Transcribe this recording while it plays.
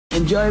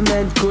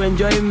enjoyment,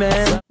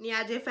 co-enjoyment.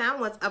 Niaje fam,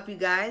 what's up you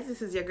guys?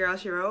 This is your girl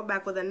Shiro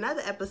back with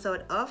another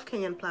episode of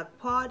Kenyan Plug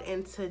Pod,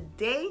 and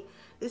today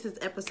this is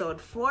episode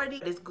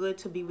 40. It's good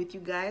to be with you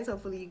guys.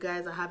 Hopefully you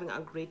guys are having a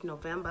great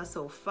November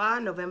so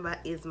far. November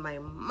is my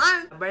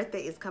month. My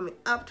birthday is coming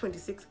up,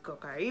 26 iko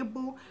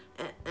karibu.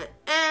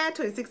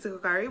 26 iko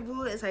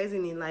karibu. Saizi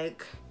ni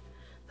like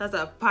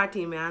sasa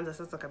party imeanza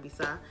sasa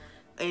kabisa.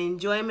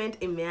 Enjoyment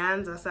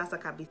imeanza sasa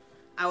kabisa.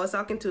 I was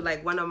talking to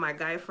like one of my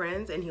guy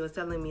friends and he was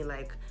telling me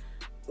like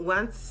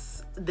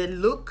once the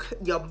look,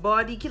 your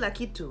body, kila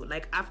kitu,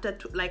 like after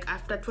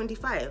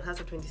 25,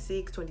 hasa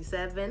 26,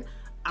 27,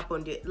 up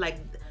on the, like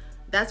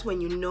that's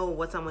when you know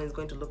what someone is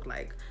going to look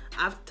like.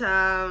 After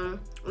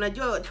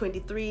unajua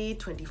 23,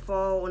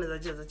 24,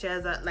 unaweza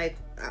cheza like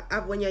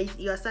when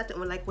you're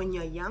starting, like when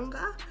you're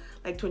younger,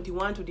 like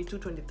 21, 22,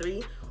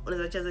 23,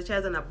 unaweza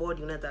cheza na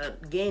body, unaweza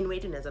gain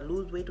weight, unaweza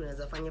lose weight,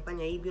 unaweza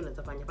fanya hivi,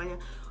 unaweza fanya.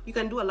 You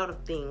can do a lot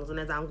of things.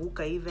 Unaweza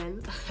anguka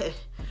even.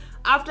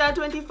 After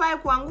 25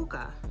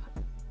 kuanguka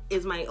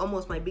is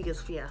almost my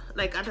biggest fear.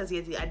 Like at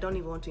I don't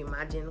even want to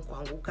imagine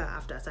kuanguka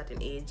after a certain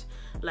age.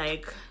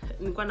 Like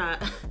when I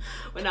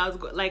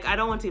was like I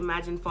don't want to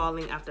imagine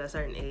falling after a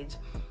certain age.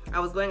 I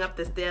was going up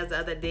the stairs the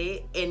other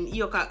day and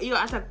hiyo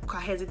hata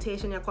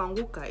hesitation ya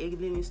kuanguka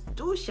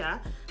ilinistusha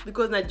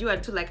because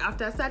najua too like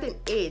after a certain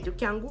age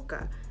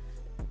ukianguka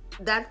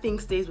that thing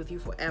stays with you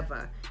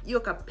forever. Hiyo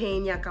ka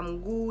pain ya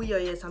kamguu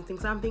hiyo something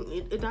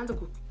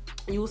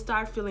you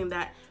start feeling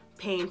that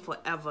pain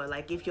forever.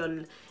 Like if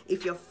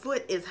your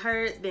foot is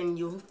hurt, then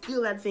you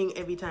feel that thing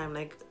every time.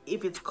 Like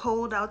if it's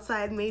cold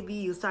outside, maybe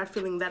you start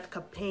feeling that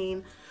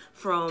pain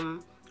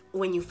from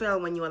when you fell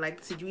when you were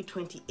like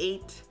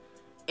 28,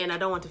 and I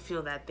don't want to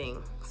feel that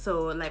thing.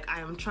 So like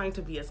I am trying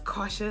to be as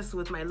cautious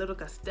with my little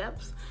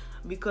steps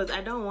because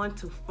I don't want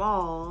to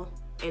fall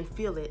and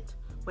feel it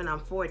when I'm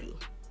 40.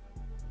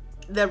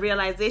 The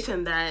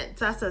realization that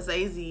sasa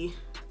saizi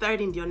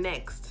 30 ndio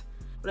next.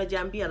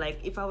 Unajambia like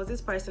if I was this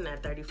person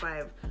at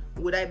 35,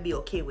 would I be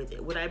okay with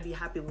it? Would I be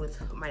happy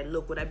with my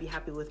look? Would I be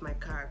happy with my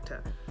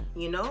character?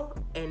 You know?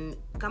 And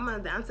come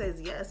on, the answer is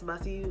yes,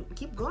 but you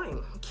keep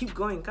going.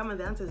 Come on,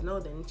 the answer is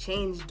no, then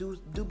change,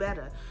 do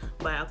better.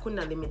 But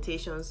hakuna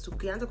limitations.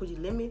 Tukianza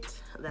kujilimit,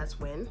 that's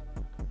when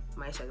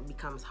maisha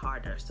becomes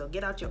harder. So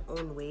get out your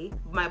own way.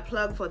 My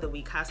plug for the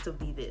week has to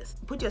be this.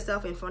 Put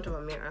yourself in front of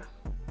a mirror.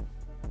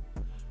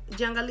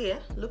 Jiangalie,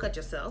 look at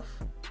yourself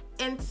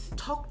and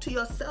talk to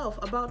yourself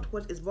about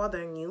what is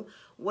bothering you,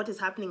 what is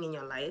happening in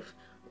your life,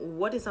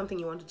 what is something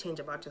you want to change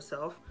about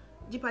yourself.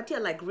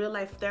 Jipatia like real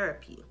life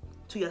therapy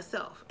to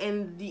yourself.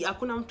 And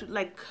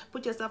like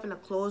put yourself in a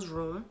closed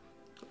room.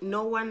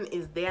 No one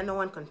is there, no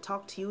one can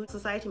talk to you.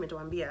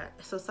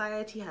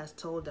 Society has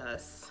told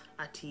us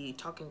ati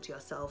talking to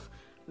yourself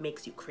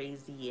makes you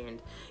crazy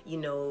and you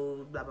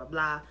know blah blah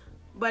blah.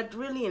 But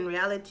really in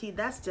reality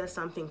that's just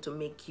something to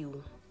make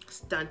you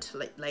stunt,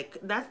 like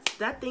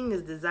that thing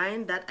is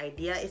designed, that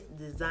idea is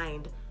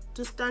designed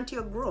to stunt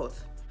your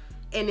growth.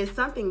 And it's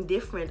something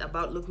different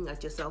about looking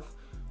at yourself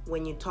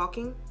when you're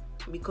talking,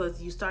 because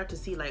you start to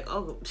see like,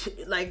 oh,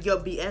 like you're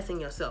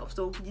BSing yourself.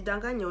 So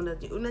ukijidanganya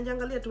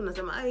unajangalia tu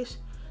unasema aish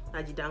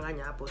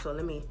najidanganya hapo, so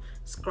let me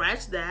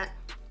scratch that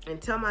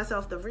and tell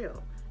myself the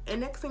real.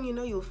 And next thing you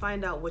know, you'll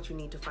find out what you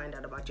need to find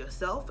out about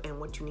yourself and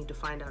what you need to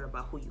find out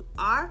about who you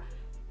are.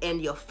 And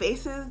your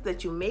faces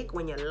that you make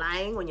when you're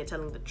lying, when you're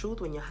telling the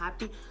truth, when you're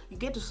happy, you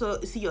get to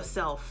see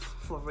yourself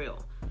for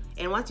real.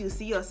 And once you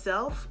see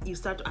yourself, you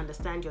start to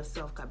understand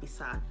yourself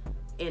kabisa.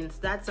 And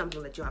that's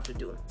something that you have to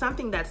do.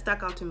 Something that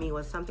stuck out to me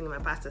was something my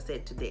pastor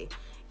said today.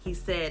 He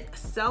said,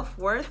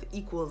 self-worth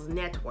equals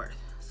net worth.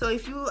 So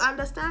if you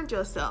understand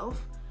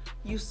yourself,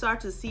 you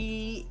start to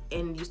see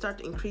and you start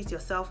to increase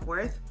your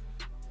self-worth.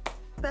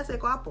 Pese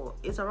guapo,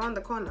 it's around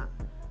the corner.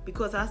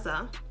 Because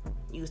asa,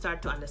 you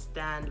start to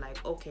understand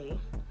like, okay,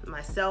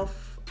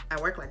 myself, I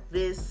work like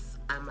this,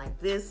 I'm like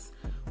this.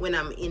 When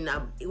I'm in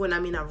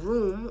a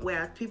room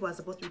where people are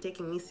supposed to be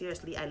taking me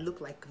seriously, I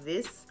look like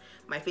this.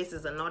 My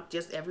faces are not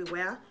just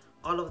everywhere,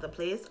 all over the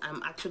place.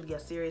 I'm actually a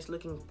serious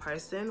looking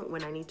person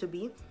when I need to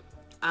be.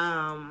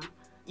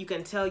 You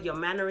can tell your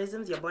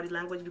mannerisms, your body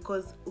language,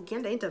 because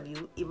ukienda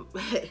interview,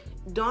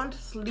 don't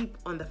sleep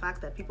on the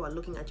fact that people are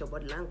looking at your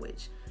body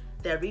language.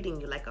 They're reading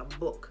you like a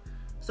book.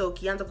 So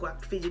ukianza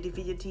kuact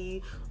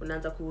fidgety,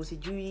 unaanza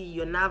kusijui,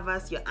 you're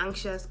nervous, you're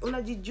anxious,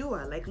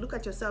 unajijua. Like look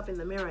at yourself in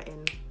the mirror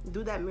and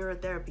do that mirror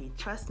therapy.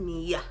 Trust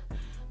me, yeah.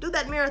 Do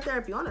that mirror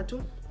therapy, ona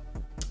tu.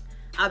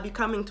 I'll be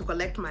coming to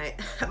collect my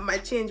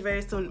change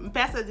very soon.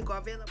 Pesa ziko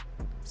available.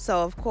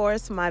 So of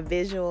course my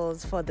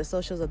visuals for the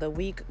socials of the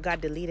week got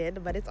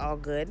deleted, but it's all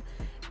good.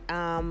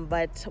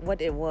 But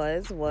what it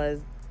was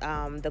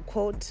the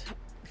quote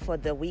for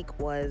the week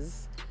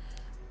was,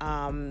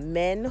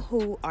 men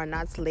who are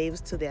not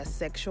slaves to their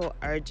sexual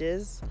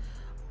urges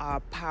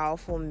are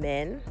powerful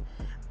men.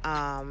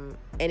 And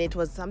it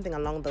was something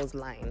along those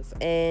lines.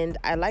 And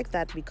I like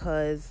that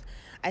because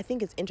I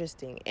think it's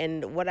interesting.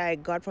 And what I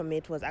got from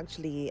it was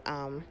actually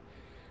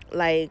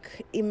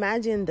like,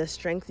 imagine the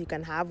strength you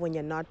can have when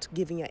you're not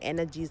giving your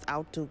energies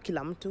out to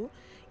kila mtu.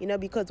 you know,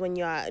 because when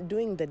you're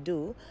doing the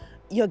do,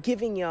 you're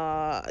giving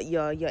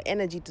your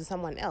energy to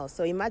someone else.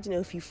 So imagine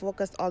if you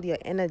focused all your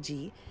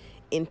energy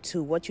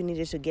into what you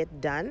needed to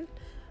get done,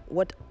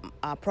 what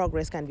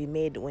progress can be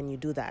made when you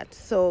do that.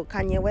 So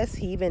Kanye West,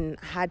 he even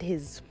had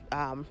his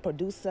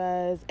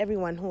producers,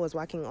 everyone who was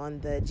working on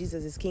the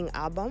Jesus is King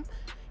album,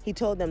 he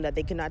told them that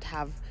they cannot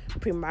have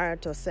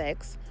premarital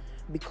sex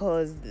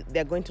because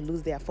they're going to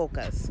lose their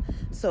focus.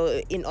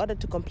 So in order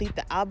to complete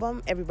the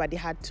album, everybody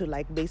had to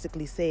like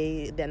basically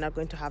say they're not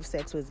going to have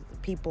sex with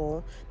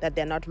people that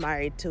they're not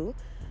married to,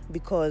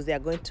 because they're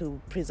going to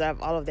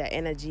preserve all of their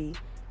energy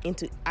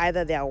into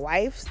either their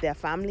wives, their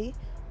family,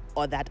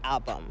 or that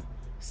album.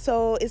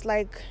 So it's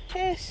like,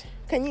 hey,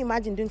 can you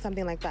imagine doing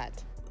something like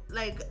that?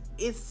 Like,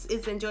 it's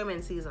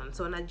enjoyment season,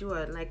 so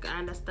najua, like, I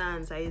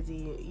understand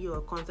saizi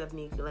your concept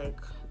ni like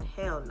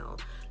hell no.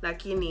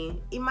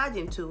 Lakini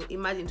imagine too,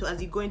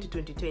 as you go into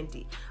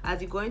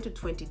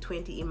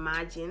 2020,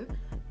 imagine,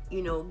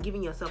 you know,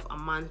 giving yourself a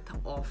month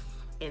off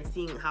and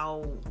seeing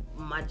how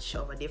much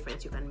of a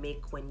difference you can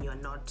make when you're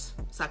not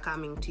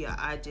succumbing to your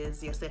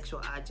urges, your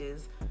sexual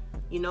urges,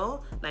 you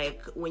know,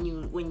 like when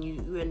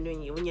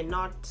you're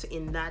not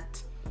in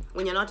that,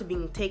 when you're not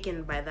being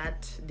taken by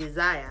that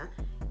desire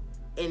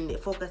and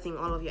focusing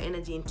all of your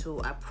energy into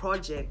a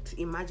project.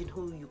 Imagine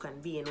who you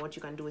can be and what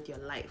you can do with your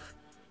life.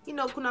 You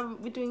know, kuna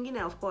vitu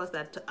ingine of course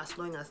that are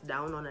slowing us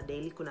down on a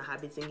daily, kuna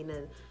habits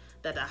ingine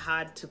that are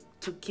hard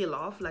to kill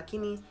off,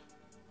 lakini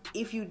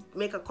if you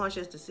make a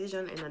conscious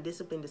decision and a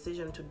disciplined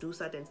decision to do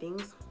certain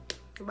things,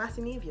 basi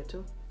ni hivyo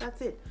tu.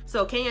 That's it.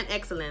 So Kenyan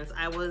excellence,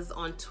 I was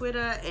on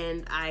Twitter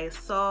and I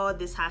saw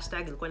this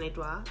hashtag ilikuwa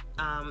inaitwa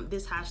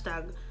this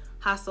hashtag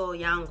hustle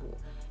yangu,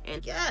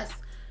 and yes,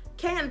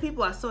 Kenyan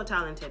people are so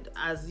talented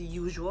as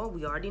usual.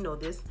 We already know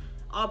this.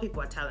 All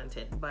people are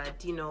talented,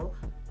 but you know,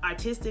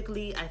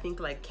 artistically, I think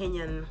like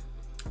Kenyans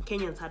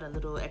had a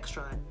little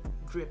extra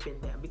drip in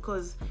there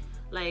because,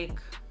 like,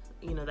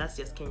 you know, that's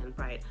just Kenyan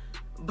pride.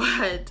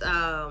 But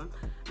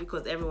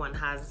because everyone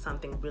has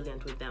something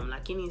brilliant with them.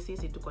 Lakini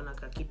sisi tuko na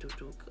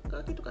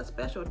kakitu ka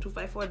special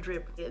 254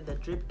 drip. The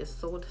drip is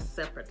sold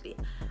separately.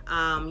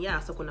 Yeah,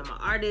 so kuna ma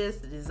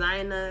artists,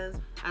 designers.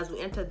 As we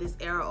enter this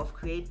era of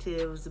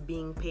creatives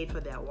being paid for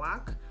their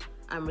work,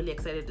 I'm really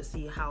excited to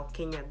see how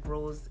Kenya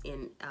grows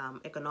in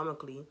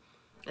economically,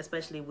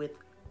 especially with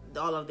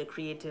all of the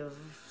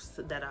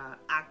creatives that are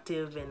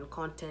active in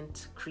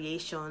content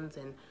creations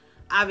and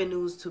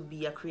avenues to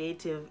be a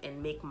creative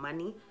and make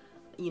money.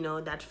 You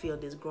know, that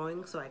field is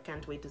growing, so I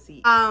can't wait to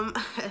see.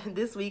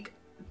 This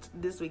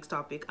week's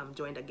topic, I'm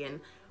joined again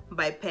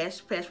by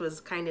Pesh. Pesh was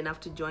kind enough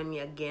to join me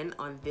again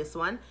on this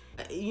one.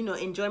 You know,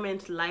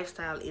 enjoyment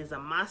lifestyle is a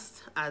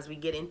must as we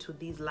get into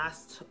these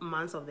last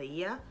months of the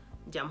year.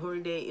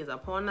 Jamhuri Day is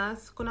upon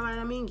us. Kuna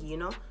maneno mingi, you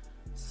know.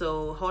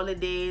 So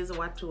holidays,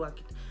 what to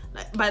work.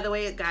 Like, by the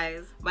way,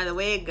 guys,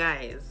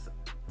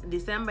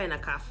 December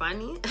inakaa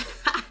funny.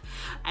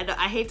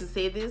 I hate to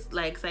say this,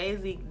 like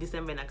saizi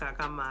December inakaa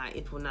kama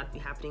it will not be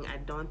happening. I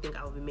don't think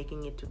I will be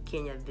making it to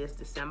Kenya this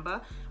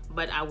December,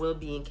 but I will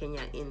be in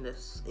Kenya in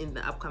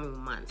the upcoming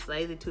months.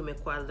 Saizi too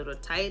imekuwa a little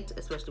tight,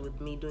 especially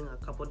with me doing a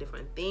couple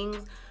different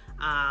things.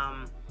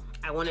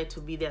 I wanted to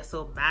be there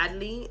so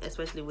badly,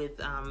 especially with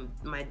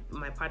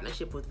my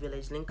partnership with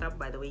Village Link Up.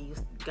 By the way, you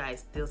guys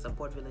still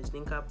support Village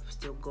Link Up,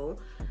 still go.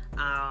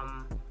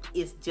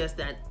 It's just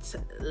that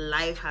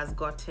life has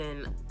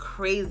gotten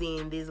crazy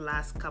in these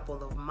last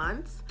couple of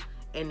months,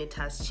 and it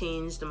has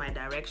changed my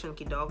direction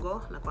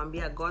kidogo.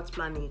 Nakwambia God's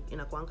plan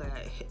inakuanga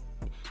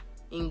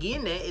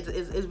ingine,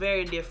 it's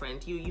very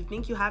different. You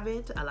think you have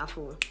it,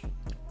 alafu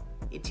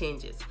it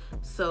changes.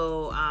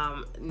 So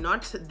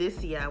not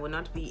this year, I will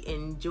not be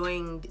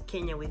enjoying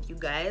Kenya with you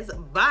guys,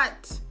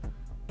 but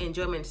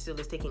enjoyment still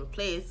is taking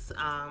place.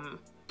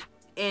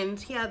 And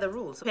here are the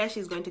rules. Pesh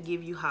is going to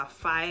give you her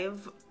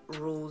 5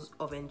 rules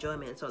of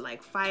enjoyment, so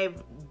like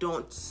 5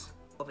 don'ts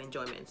of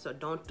enjoyment. So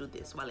don't do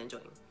this while in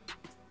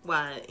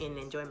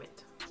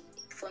enjoyment.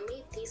 For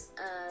me, these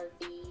are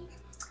the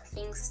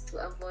things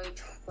to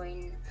avoid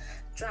when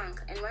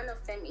drunk, and one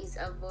of them is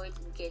avoid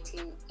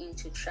getting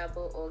into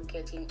trouble or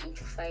getting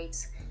into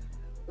fights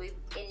with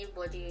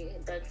anybody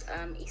that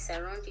is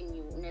surrounding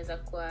you.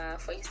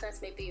 For instance,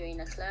 maybe you're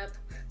in a club,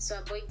 so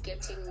avoid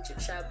getting into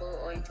trouble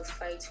or into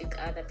fights with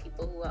other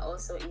people who are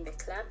also in the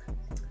club.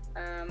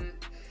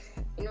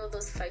 You know,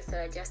 those fights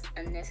that are just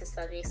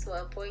unnecessary, so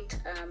avoid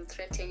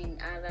threatening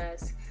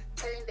others,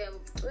 telling them,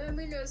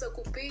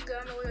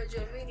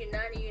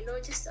 you know,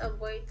 just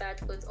avoid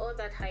that, with all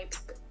that hype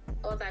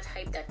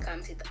that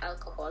comes with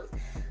alcohol.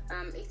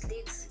 It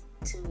leads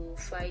to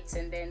fights,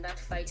 and then that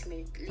fight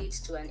may lead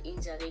to an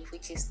injury,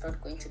 which is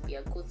not going to be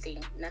a good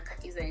thing.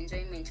 Nakatiza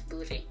enjoyment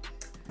bure.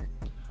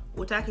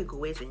 Utaki go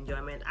waste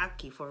enjoyment,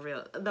 aki, for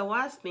real. The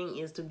worst thing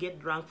is to get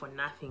drunk for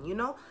nothing, you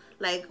know?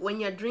 Like when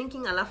you're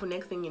drinking, alafu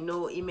next thing you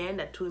know,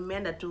 imeenda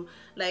tu,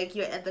 like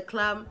you're at the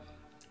club.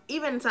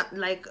 Even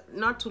like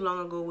not too long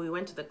ago, we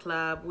went to the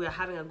club, we were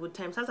having a good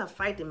time. Sasa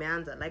fight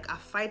imeanza, like a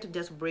fight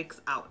just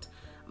breaks out.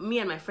 Me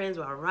and my friends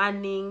were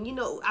running, you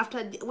know,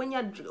 after when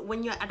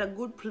you're at a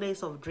good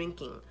place of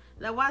drinking,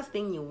 the worst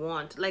thing you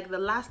want, like the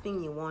last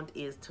thing you want,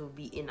 is to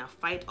be in a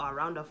fight or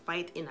around a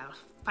fight, in a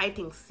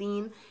fighting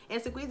scene.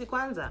 And siku hizi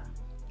kwanza,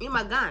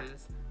 ima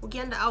guns.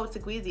 Ukienda out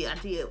siku hizi,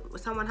 ati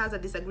someone has a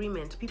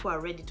disagreement, people are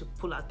ready to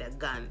pull out their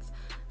guns.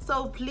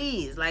 So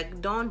please,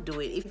 like, don't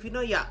do it. If you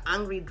know you're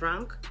angry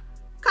drunk,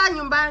 kaa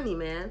nyumbani,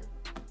 man.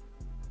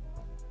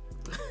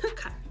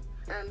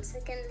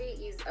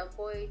 Secondly is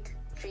avoid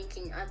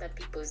drinking other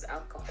people's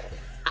alcohol.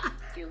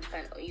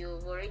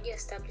 You've already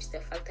established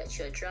the fact that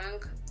you're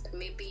drunk.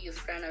 Maybe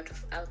you've run out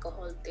of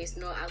alcohol. There's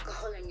no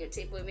alcohol on your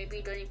table. Maybe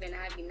you don't even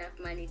have enough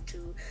money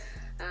to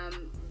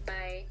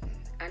buy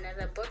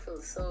another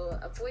bottle. So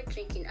avoid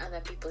drinking other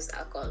people's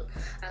alcohol.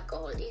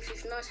 If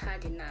you've not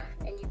had enough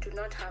and you do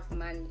not have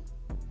money,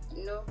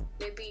 you know,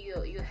 maybe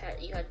you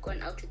had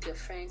gone out with your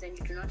friends and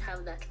you do not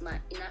have that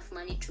enough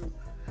money to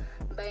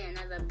buy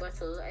another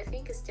bottle. I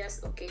think it's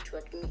just okay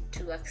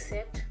to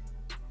accept,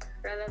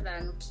 rather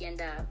than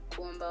ukienda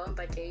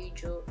kuomba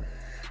teijo,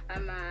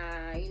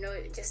 you know,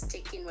 just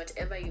taking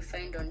whatever you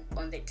find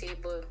on the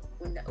table.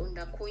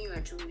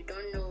 Unakunywa tu, you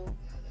don't know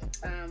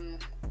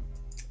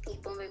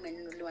ipombe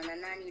imenunuliwa na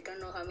nani, you don't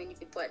know how many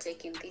people are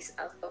taking this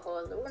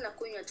alcohol.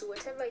 Unakunywa tu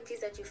whatever it is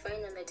that you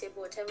find on the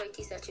table, whatever it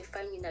is that you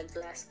find in a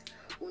glass,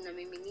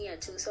 unamiminia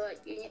tu. So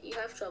you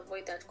have to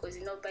avoid that, because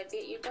you know, but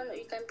you don't know,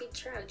 you can be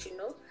drugged, you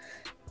know,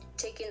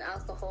 taking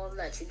alcohol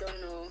that you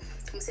don't know,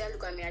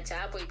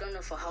 you don't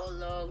know for how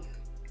long,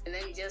 and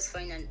then you just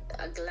find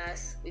a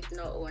glass with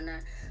no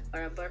owner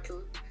or a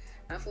bottle,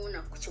 afu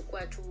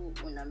unakuchukua tu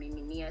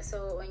unamiminia.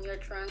 So when you're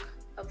drunk,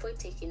 avoid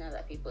taking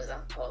other people's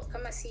alcohol.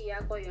 Kama si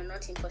yako, you're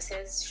not in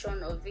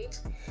possession of it,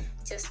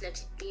 just let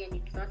it be. And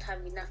you do not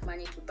have enough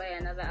money to buy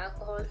another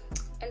alcohol,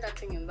 enda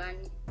tu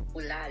nyumbani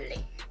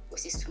ulale,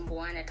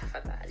 usisumbuane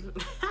tafadhali.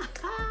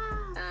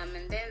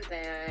 And then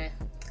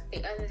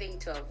the other thing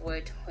to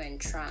avoid when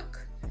drunk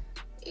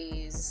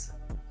is,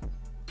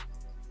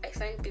 I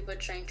find people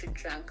trying to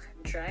drunk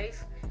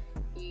drive.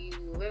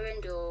 Wewe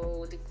ndio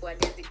ulikuwa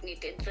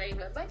designated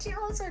driver, but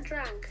you're also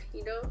drunk,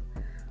 you know,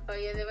 or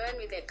you're the one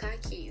with the car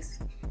keys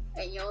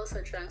and you're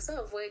also drunk.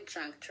 So avoid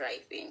drunk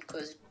driving,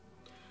 because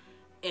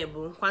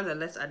Ebu, kwanza,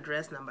 let's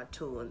address number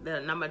 2.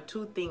 The number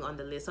 2 thing on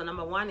the list. So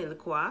number 1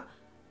 ilikuwa,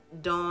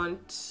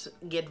 don't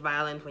get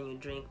violent when you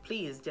drink.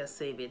 Please just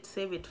save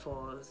it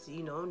for,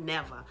 you know,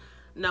 never.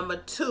 Number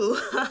 2,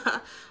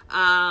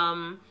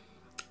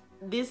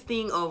 this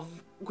thing of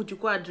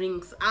kuchukua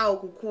drinks,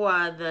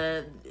 kukua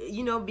the,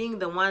 you know, being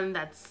the one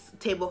that's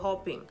table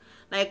hopping.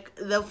 Like,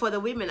 for the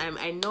women,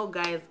 I know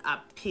guys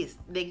are pissed.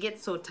 They get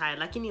so tired.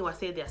 Like,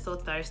 say they're so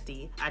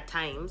thirsty at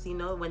times, you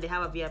know, when they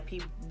have a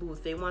VIP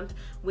booth. They want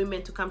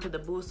women to come to the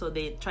booth, so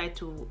they try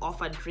to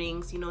offer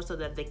drinks, you know, so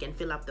that they can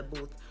fill up the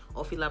booth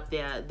or fill up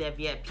their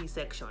VIP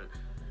section.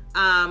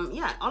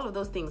 Yeah, all of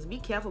those things. Be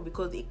careful,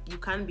 because you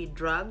can be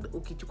drugged.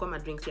 Ukichukua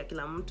madrinks ya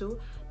kila mtu.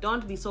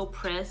 Don't be so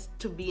pressed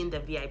to be in the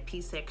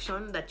VIP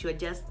section that you're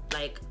just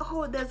like,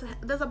 oh,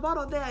 there's a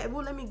bottle there,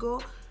 well, let me go.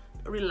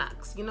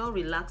 Relax, you know,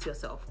 relax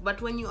yourself.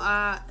 But when you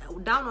are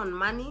down on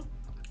money,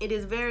 it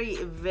is very,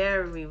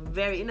 very,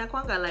 very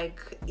inakwanga,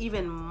 like,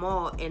 even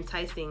more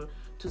enticing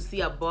to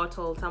see a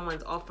bottle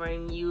someone's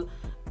offering you.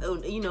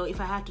 You know, if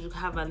I had to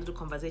have a little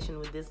conversation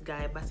with this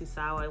guy, basi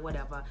sawa,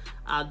 whatever,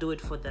 I'll do it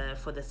for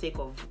the sake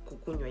of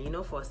kukunywa, you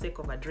know, for the sake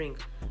of a drink.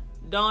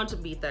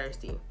 Don't be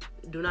thirsty.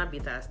 Do not be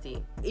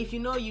thirsty. If you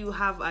know you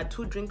have a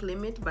 2-drink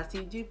limit,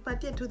 basi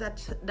jipatie to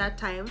that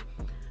time.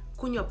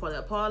 Kunywa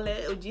pole pole,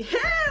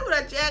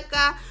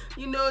 unacheka,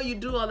 you know, you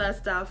do all that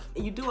stuff,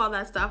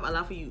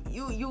 alafu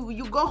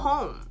you go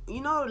home,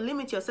 you know,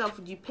 limit yourself,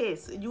 you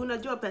pace, you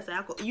unajua pesa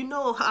yako, you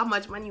know how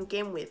much money you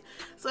came with.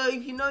 So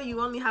if you know you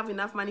only have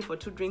enough money for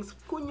 2 drinks,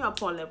 kunywa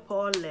pole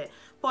pole,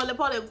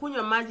 kunywa,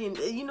 imagine,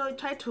 you know,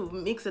 try to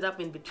mix it up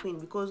in between,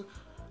 because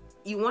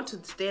you want to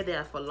stay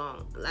there for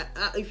long. Like,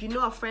 if you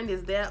know a friend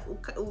is there,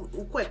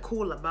 quite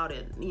cool about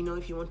it, you know,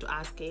 if you want to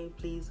ask, hey,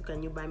 please,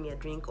 can you buy me a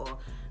drink, or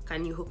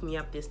can you hook me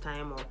up this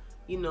time, or,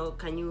 you know,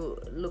 can you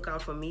look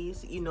out for me,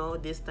 you know,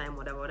 this time,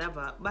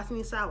 whatever. Basi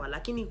ni sawa.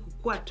 Lakini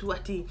kukua tu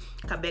ati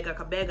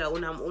kabega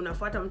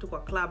unafuata mtu kwa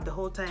club the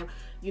whole time,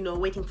 you know,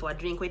 waiting for a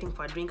drink,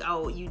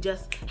 or you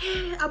just,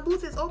 hey, a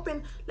booth is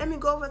open, let me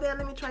go over there,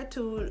 let me try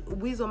to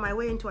weasel my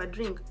way into a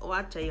drink.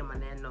 Wacha hiyo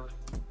maneno.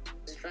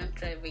 Drunk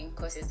driving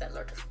causes a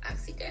lot of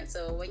accidents.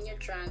 So when you're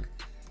drunk,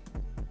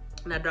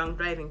 na drunk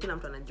driving, kila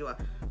mtu anajua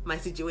my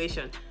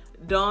situation.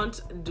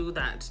 Don't do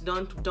that.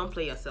 Don't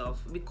play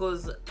yourself,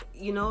 because,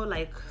 you know,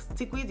 like,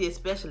 siku hizi,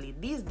 especially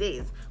these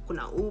days,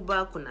 kuna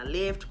Uber, kuna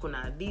Lyft,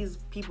 kuna these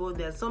people.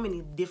 There's so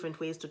many different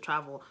ways to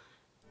travel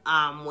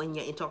when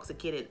you're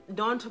intoxicated.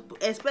 Don't,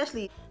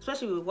 especially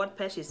with what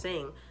Pesh is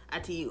saying,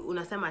 ati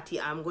unasema ati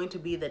I'm going to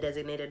be the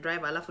designated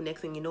driver, alafu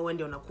next thing you know, when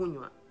ndio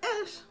unakunywa,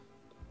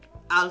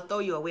 I'll throw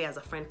you away as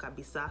a friend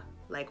kabisa.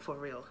 Like, for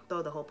real,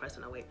 throw the whole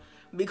person away.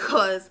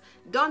 Because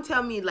don't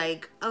tell me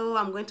like, oh,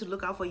 I'm going to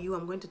look out for you,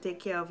 I'm going to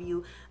take care of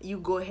you, you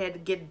go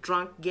ahead, get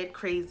drunk, get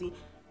crazy.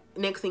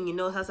 Next thing you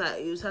know,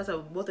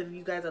 both of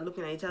you guys are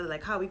looking at each other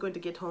like, how are we going to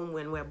get home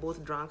when we're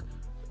both drunk?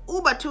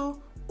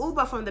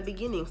 Uber from the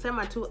beginning.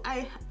 Sema tu,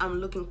 I am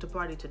looking to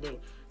party today.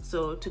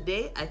 So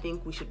today, I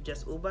think we should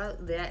just Uber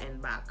there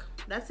and back.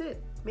 That's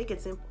it. Make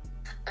it simple.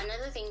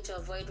 Another thing to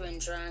avoid when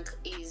drunk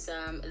is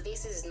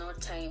this is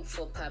not time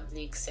for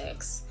public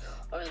sex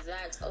or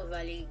that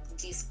overly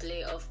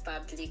display of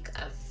public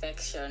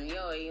affection.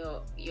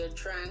 You're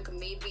drunk,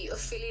 maybe you're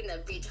feeling a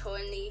bit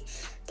horny.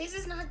 This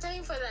is not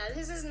time for that.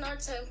 This is not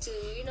time to,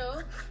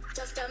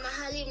 tafuta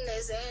mahali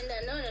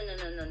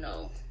mnazaenda.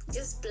 No.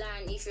 Just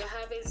plan. If you're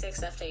having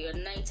sex after your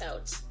night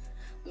out,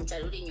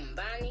 mtarudi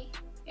nyumbani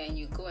and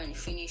you go and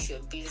finish your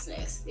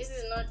business. This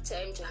is not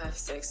time to have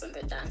sex on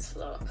the dance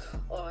floor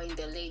or in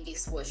the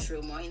ladies'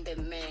 washroom or in the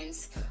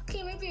men's.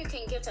 Okay, maybe you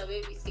can get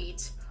away with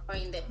it or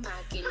in the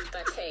parking,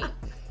 but hey,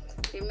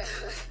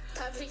 remember,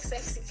 public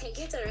sex, you can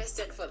get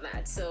arrested for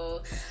that.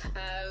 So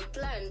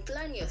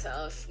plan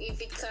yourself. If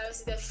it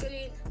comes,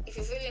 if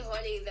you're feeling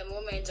horny in the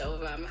moment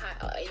of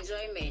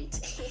enjoyment,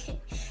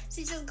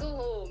 so just go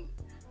home.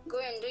 Go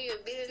and do your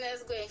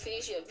business, go and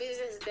finish your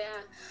business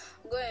there,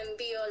 go and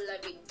be all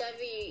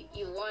lovey-dovey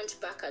you want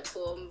back at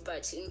home.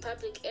 But in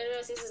public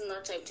areas, this is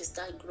not time to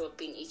start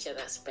groping each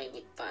other's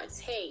private parts.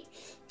 Hey,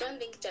 don't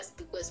think just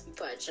because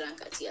people are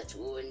drunk at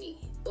Yatuoni.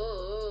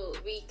 Oh,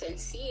 we can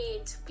see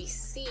it, we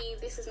see.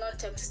 This is not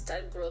time to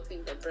start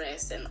groping the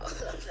breast and all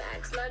of that.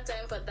 It's not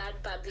time for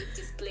that public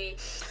display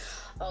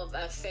of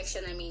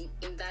affection. I mean,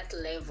 in that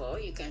level,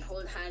 you can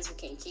hold hands, you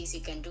can kiss,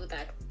 you can do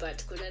that,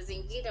 but kuna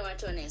zingine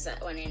watu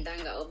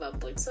wanaendanga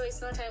overboard. So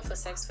it's not time for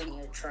sex when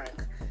you're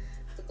drunk.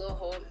 Go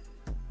home,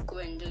 go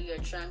and do your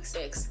drunk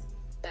sex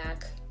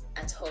back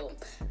at home.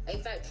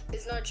 In fact,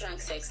 it's not drunk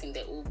sex in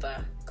the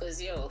Uber,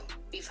 because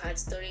we've had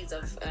stories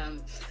of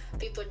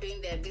people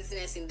doing their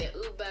business in the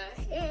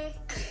Uber. Hey,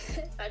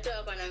 watu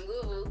wako na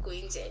nguvu huku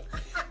nje.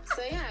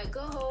 So yeah, go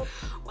home.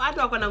 Watu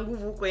wako na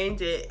nguvu huko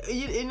nje.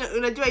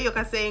 Unajua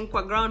hiyo saying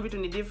kwa ground vitu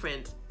ni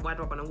different.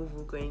 Watu wako na nguvu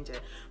huko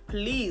nje.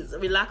 Please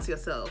relax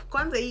yourself.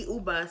 Kwanza hii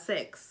Uber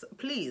sex,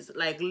 please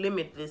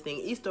limit this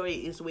thing. This story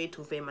is way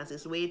too famous.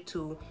 It's way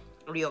too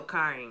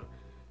reoccurring.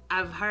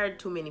 I've heard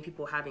too many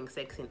people having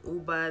sex in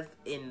Ubers,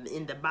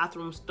 in the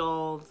bathroom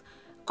stalls.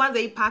 Kwanza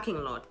hii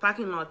parking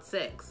lot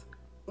sex.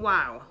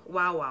 Wow.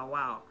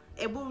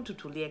 Ebu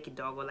tutulie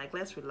kidogo.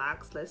 Let's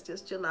relax. Let's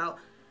just chill out.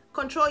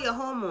 Control your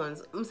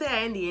hormones. Mse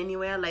aendi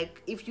anywhere.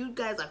 If you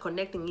guys are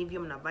connecting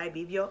hivyo, mna vibe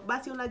hivyo,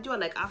 basi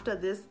unajua after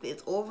this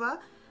it's over,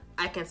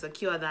 I can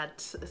secure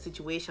that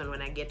situation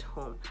when I get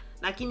home.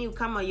 Lakini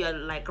kama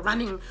you're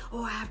running,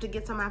 oh, I have to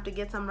get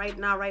some right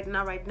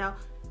now.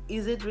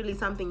 Is it really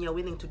something you're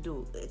willing to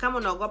do? Come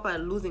on, unaogopa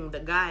losing the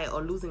guy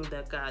or losing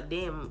the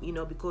dame,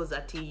 because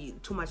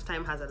too much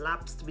time has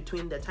elapsed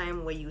between the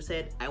time where you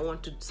said I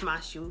want to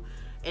smash you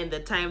and the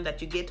time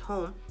that you get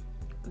home.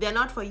 They're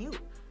not for you.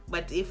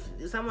 But if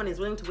someone is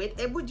willing to wait,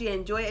 ebuji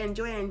enjoy.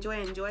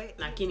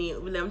 Lakini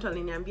vile mtu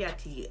aliniambia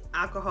ati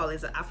alcohol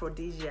is an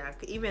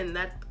aphrodisiac. Even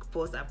that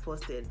post I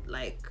posted,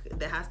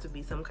 there has to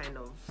be some kind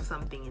of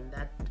something in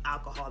that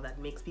alcohol that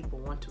makes people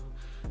want to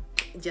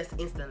just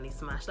instantly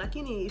smash.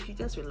 Lakini if you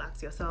just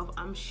relax yourself,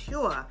 I'm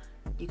sure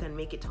you can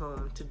make it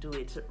home to do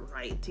it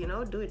right.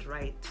 Do it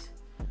right.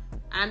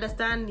 I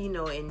understand,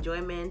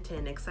 enjoyment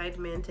and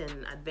excitement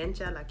and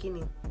adventure.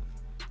 Lakini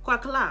kwa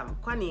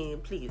club, kwani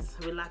please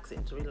relax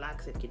it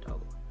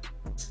kidogo.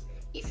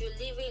 If you're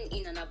living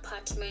in an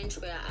apartment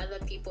where other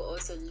people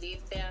also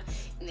live there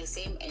in the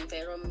same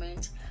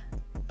environment,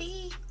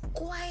 be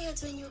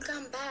quiet when you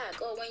come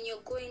back or when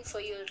you're going for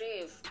your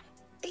rave.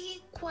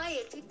 Be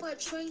quiet. People are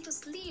trying to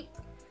sleep.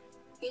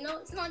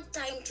 It's not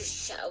time to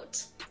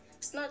shout.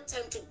 It's not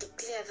time to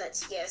declare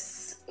that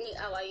yes, ni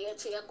hour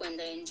yetu ya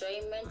kwenda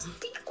enjoyment.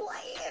 Be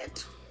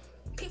quiet.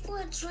 People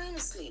are trying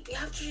to sleep. You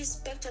have to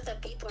respect other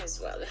people as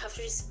well. You have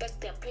to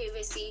respect their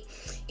privacy.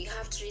 You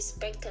have to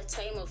respect the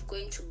time of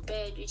going to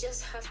bed. You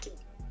just have to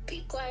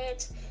be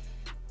quiet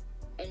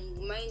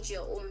and mind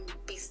your own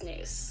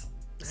business.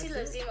 Si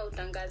lazima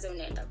utangaze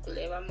unaenda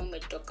kulewa ama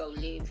umetoka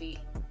ulevi.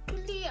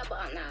 Tulia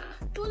bana.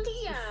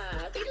 Tulia.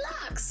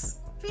 Relax.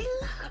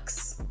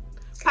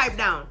 Pipe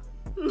down.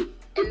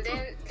 And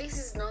then this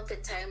is not the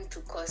time to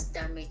cause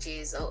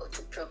damages or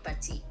to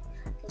property.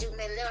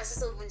 Umelewa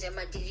sasa uvunja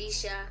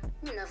madirisha,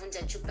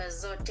 mnavunja chupa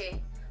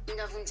zote,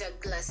 mnavunja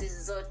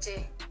glasses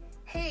zote.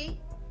 Hey,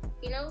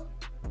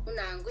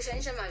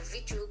 unaangushanisha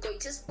mavitu huko. You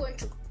just want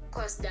to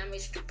cause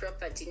damage to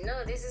property.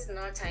 No, this is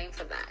not time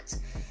for that.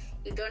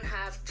 You don't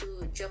have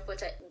to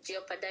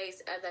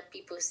jeopardize other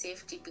people's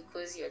safety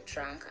because you're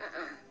drunk.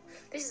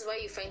 This is why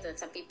you find that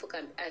some people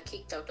are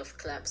kicked out of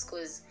clubs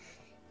because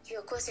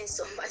you're causing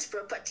so much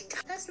property.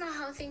 That's not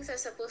how things are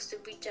supposed to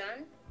be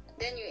done.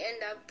 Then you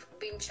end up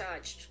being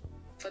charged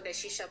for the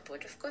shisha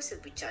pot. Of course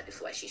you'll be charged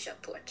for a shisha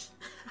pot.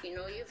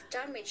 You've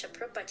damaged a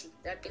property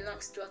that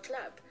belongs to a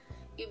club.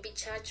 You'll be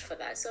charged for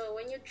that. So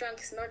when you're drunk,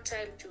 it's not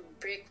time to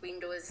break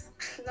windows,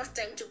 not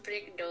time to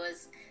break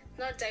doors,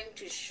 not time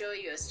to show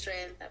your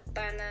strength.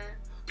 Apana,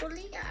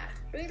 tulia,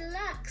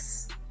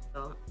 relax.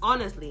 So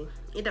honestly,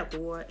 it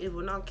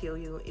will not kill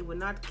you. It will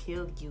not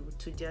kill you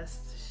to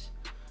just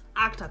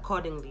act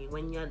accordingly.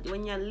 When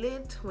you're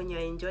lit, when you're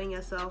enjoying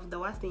yourself, the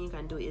worst thing you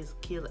can do is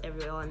kill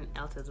everyone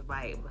else's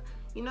vibe.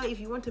 You know, if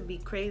you want to be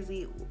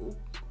crazy,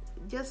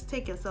 just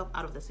take yourself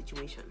out of the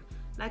situation.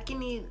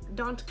 Lakini,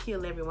 don't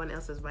kill everyone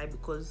else's vibe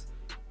because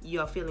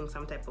you're feeling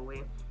some type of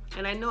way.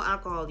 And I know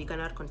alcohol, you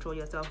cannot control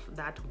yourself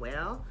that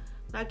well.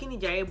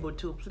 Lakini jaribu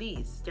to,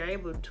 please.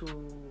 Jaribu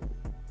to,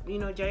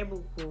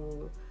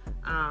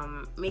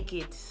 make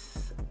it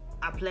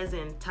a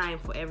pleasant time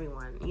for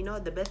everyone. You know,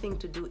 the best thing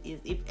to do is,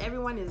 if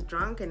everyone is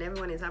drunk and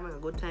everyone is having a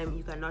good time,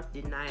 you cannot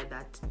deny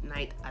that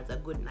night as a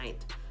good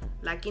night.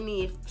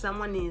 Lakini, if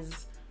someone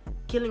is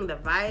killing the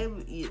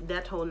vibe,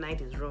 that whole night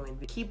is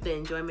ruined. Keep the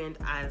enjoyment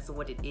as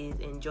what it is,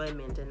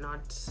 enjoyment, and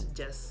not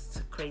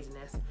just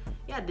craziness.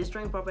 Yeah,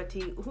 destroying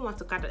property. Who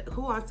wants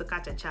to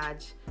catch a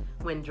charge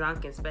when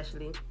drunk,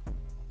 especially?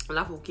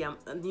 Alafu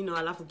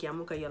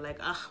ukiamuka, you're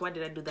like, why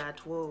did I do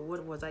that? Whoa,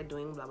 what was I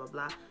doing? Blah blah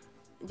blah.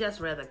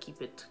 Just rather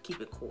keep it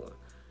cool.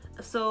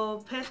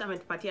 So Pesh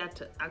ametupatia,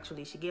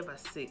 actually she gave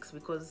us 6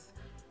 because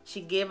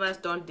she gave us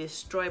don't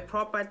destroy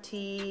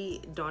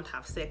property, don't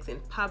have sex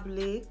in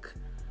public,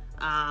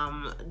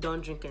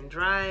 don't drink and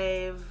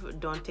drive,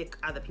 don't take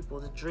other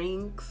people's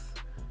drinks,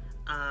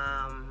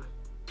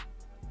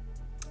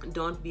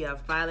 don't be a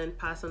violent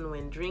person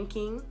when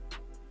drinking,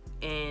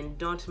 and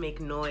don't make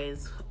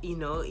noise. You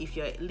know, if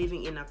you're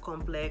living in a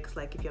complex,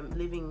 like if you're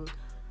living,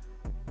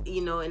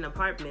 you know, in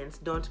apartments,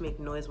 don't make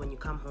noise when you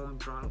come home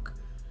drunk.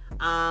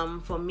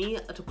 For me,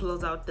 to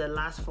close out the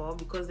last 4,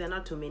 because there are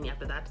not too many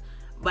after that,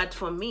 but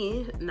for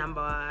me,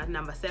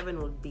 number 7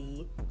 would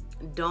be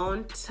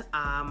don't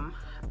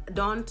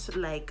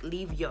like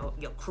leave your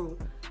crew.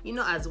 You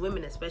know, as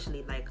women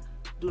especially, like,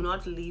 do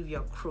not leave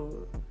your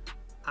crew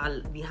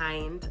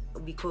behind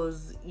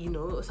because, you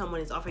know,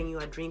 someone is offering you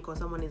a drink, or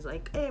someone is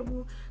like, hey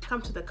boo,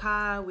 come to the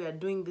car, we are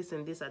doing this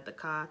and this at the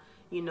car,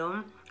 you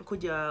know,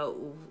 kuja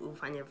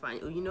ufanye,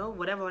 you know,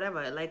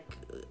 whatever. Like,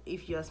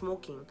 if you're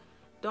smoking,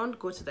 don't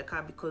go to the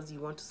car because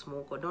you want to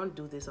smoke, or don't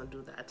do this or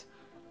do that.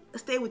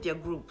 Stay with your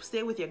group,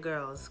 stay with your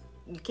girls.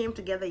 You came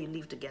together, you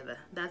leave together.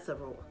 That's the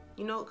rule.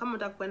 You know, kama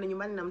unataka kwenda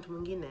nyumbani na mtu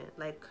mwingine,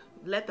 like,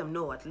 let them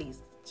know at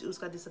least.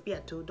 Uska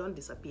disappear too, don't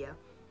disappear.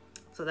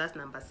 So that's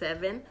number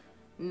 7.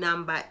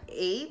 Number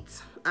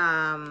 8,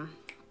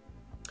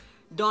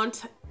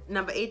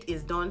 number 8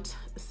 is don't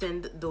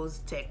send those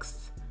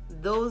texts.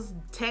 Those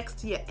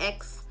texts to your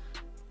ex,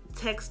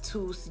 text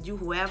to you,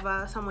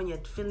 whoever, someone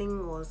you're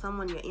feeling or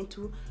someone you're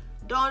into.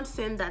 Don't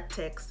send that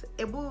text.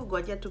 Ebu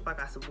goja tu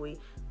paka asubuhi.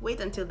 Wait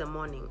until the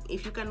morning.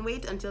 If you can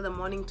wait until the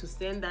morning to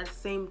send that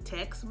same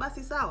text,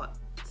 basi sawa.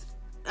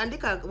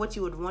 Andika what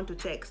you would want to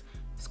text.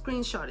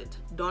 Screenshot it.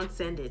 Don't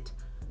send it.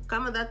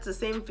 Kama that's the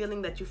same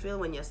feeling that you feel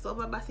when you're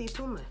sober, basi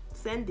tume.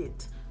 Send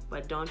it.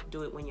 But don't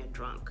do it when you're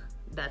drunk.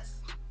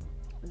 That's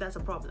a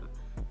problem.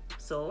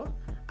 So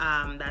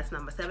that's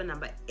number 7.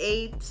 Number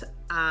 8,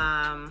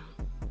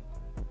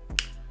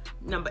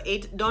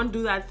 don't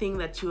do that thing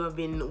that you have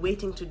been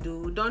waiting to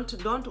do. Don't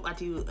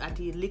at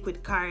your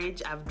liquid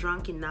courage, I've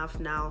drunk enough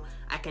now,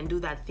 I can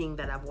do that thing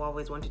that I've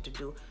always wanted to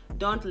do.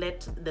 Don't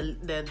let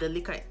the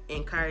liquor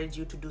encourage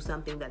you to do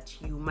something that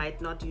you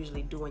might not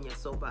usually do when you're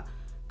sober.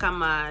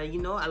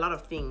 You know, a lot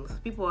of things.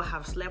 People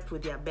have slept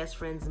with their best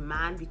friend's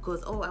man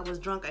because, oh, I was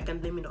drunk, I can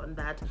blame it on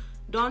that.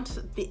 Don't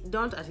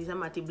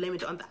atisamati blame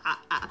it on the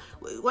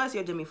where's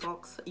your Jamie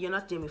Foxx? You're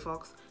not Jamie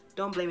Foxx.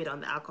 Don't blame it on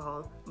the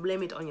alcohol.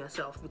 Blame it on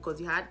yourself because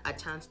you had a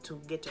chance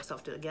to get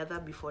yourself together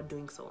before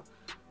doing so.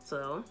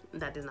 So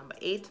that is number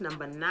 8.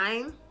 Number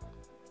 9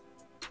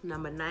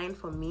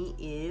 for me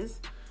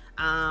is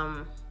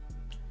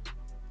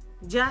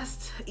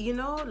just, you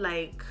know,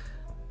 like,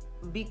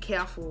 be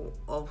careful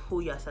of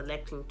who you're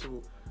selecting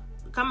to.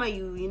 Kama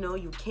you know,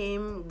 you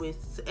came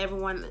with,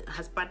 everyone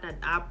has partnered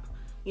up,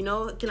 you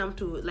know, kilam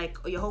to, like,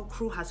 your whole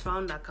crew has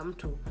found a come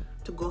to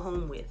go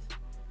home with.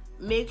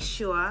 Make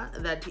sure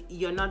that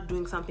you're not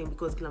doing something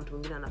because kila mtu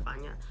mwingine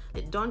anafanya.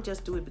 Don't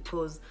just do it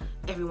because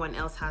everyone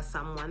else has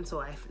someone,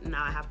 so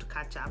now I have to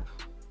catch up.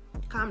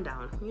 Calm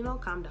down, you know,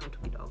 calm down to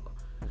kidogo.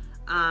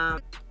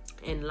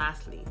 And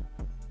lastly,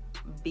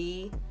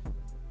 be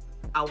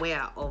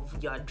aware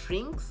of your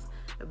drinks.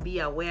 Be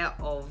aware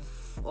of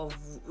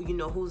you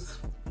know, who's,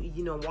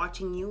 you know,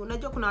 watching you.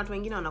 Unajua kuna watu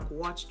wengine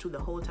wanakuwatch to the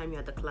whole time you're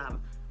at the club.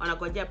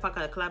 Wanagojea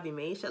paka the club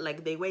imeisha,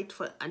 like they wait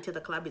for until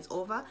the club is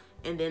over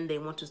and then they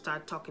want to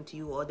start talking to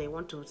you, or they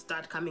want to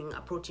start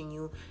approaching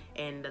you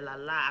and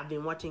I've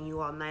been watching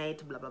you all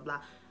night, blah blah blah.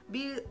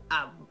 Be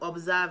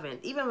observant.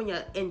 Even when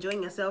you're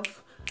enjoying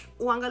yourself,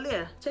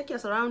 uangalia, check your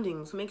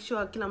surroundings, make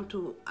sure kila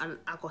mtu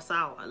ako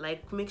sawa,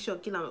 like make sure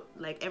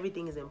like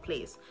everything is in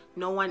place.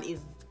 No one is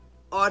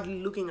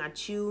oddly looking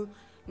at you,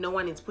 no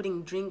one is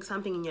putting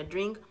something in your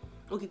drink.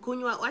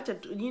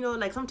 Ukikunywa, you know,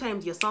 like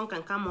sometimes your song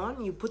can come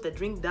on, you put the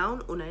drink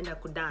down, unaenda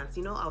kudance,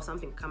 you know, or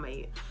something kama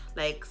hiyo.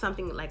 Like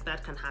something like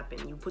that can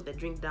happen. You put the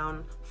drink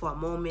down for a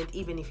moment,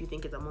 even if you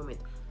think it's a moment.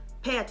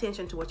 Pay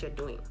attention to what you're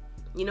doing.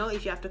 You know,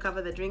 if you have to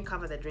cover the drink,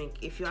 cover the drink.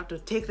 If you have to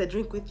take the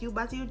drink with you,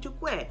 basi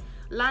uchukue.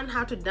 Learn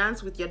how to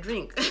dance with your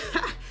drink.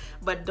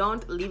 But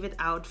don't leave it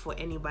out for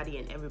anybody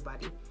and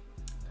everybody.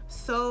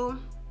 So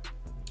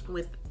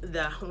with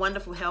the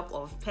wonderful help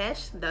of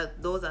Pesh,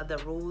 those are the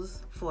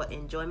rules for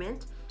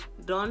enjoyment.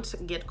 Don't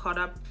get caught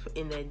up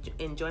in the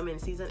enjoyment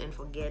season and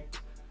forget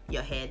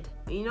your head.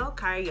 You know,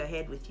 carry your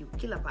head with you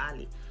kila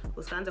pahali.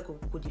 Usianze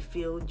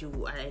kujifeel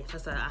juu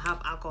sasa I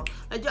have alcohol.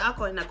 Najua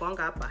alcohol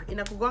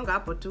inakugonga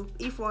hapo tu.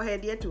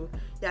 Forehead yetu.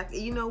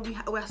 You know, we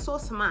are so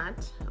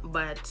smart,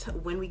 but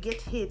when we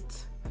get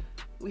hit,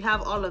 we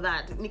have all of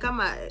that. Ni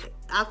kama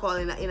alcohol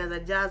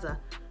inazajaza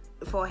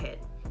forehead.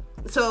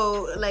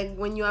 So like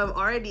when you are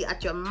already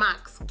at your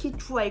max,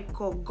 kichwa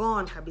iko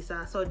gone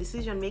kabisa. So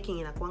decision making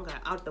inakuanga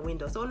out the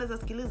window. So unaweza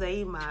sikiliza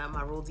hii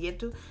ma rules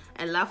yetu,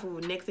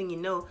 and next thing you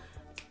know,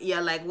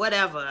 you're like,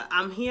 whatever,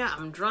 I'm here,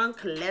 I'm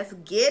drunk, let's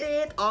get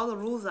it. All the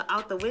rules are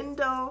out the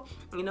window,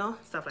 you know,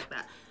 stuff like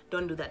that.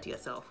 Don't do that to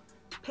yourself.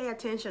 Pay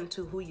attention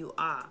to who you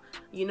are,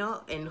 you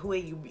know, and who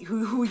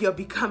you're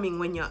becoming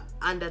when you're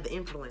under the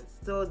influence,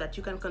 so that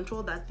you can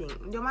control that thing.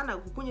 Ndio maana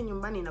kukunya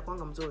nyumbani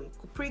inakuanga mzuri,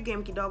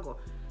 pre-game kidogo,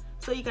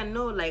 so you can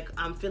know, like,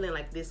 I'm feeling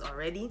like this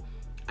already,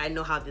 I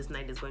know how this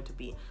night is going to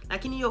be.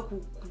 Lakini yo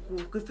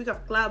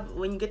kufika club,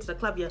 when you get to the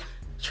club, you're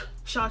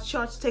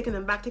shots, taking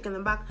them back.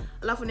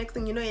 Alafu next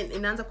thing you know,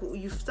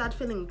 you start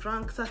feeling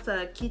drunk.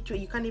 Sasa kichwa,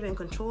 you can't even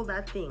control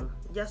that thing.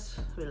 Just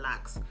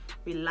relax,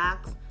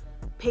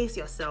 pace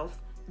yourself.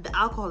 The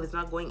alcohol is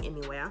not going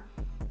anywhere,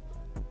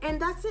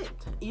 and that's it.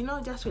 You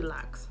know, just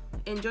relax.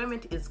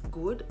 Enjoyment is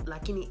good,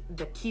 lakini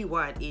the key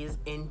word is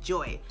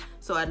enjoy.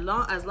 So as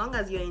long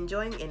as you're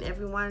enjoying and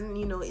everyone,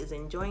 you know, is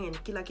enjoying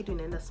and kila kitu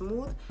inaenda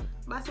smooth,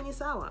 basi ni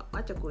sawa.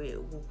 Wacha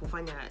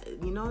kufanya,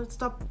 you know,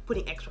 stop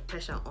putting extra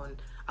pressure on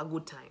a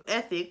good time.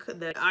 Ethic,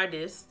 the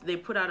artist, they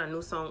put out a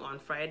new song on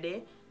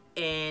Friday,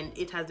 and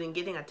it has been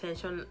getting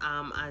attention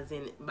as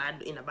in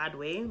a bad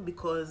way,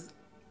 because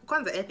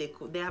Kwanza Ethic,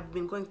 they have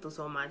been going through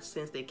so much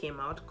since they came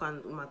out.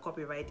 My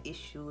copyright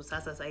issues,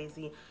 sasa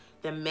saizi.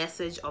 The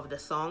message of the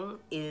song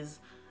is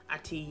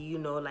you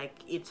know, like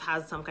it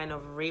has some kind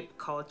of rape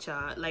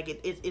culture, like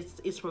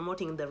it's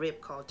promoting the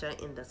rape culture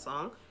in the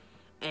song.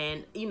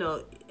 And you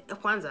know,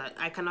 Kwanza,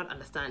 I cannot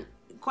understand.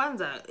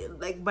 Kwanza,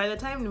 like by the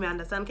time I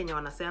understand Kenya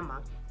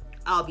wanasema,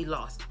 I'll be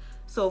lost.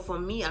 So for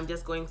me, I'm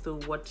just going through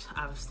what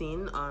I've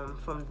seen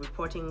from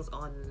reportings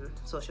on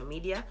social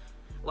media.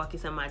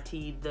 Wakisema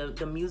ati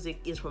the music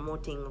is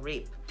promoting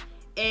rape.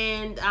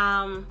 And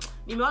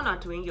nimeona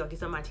watu wengi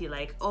wakisema ati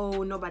like,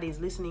 oh, nobody's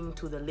listening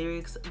to the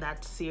lyrics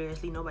that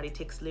seriously, nobody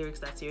takes lyrics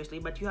that seriously.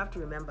 But you have to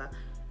remember,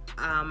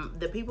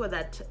 the people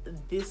that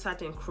this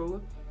certain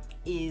crew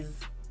is,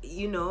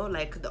 you know,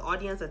 like the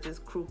audience that this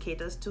crew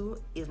caters to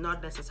is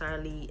not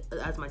necessarily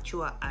as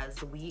mature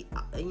as we,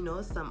 you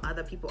know, some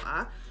other people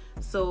are.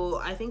 So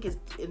I think it's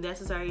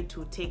necessary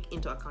to take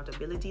into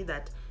accountability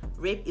that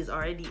rape is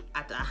already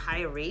at a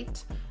high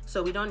rate,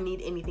 so we don't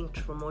need anything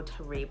to promote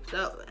rape.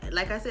 So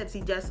like I said,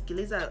 see, just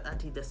sikiliza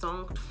ati the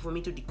song for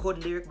me to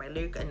decode lyric by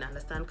lyric and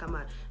understand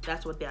kama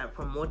that's what they are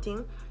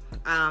promoting.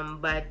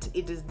 But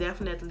it is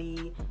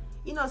definitely,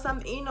 you know,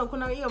 some, you know,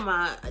 kuna hiyo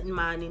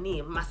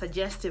ma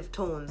suggestive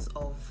tones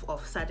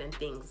of certain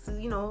things.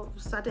 You know,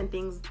 certain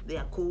things, they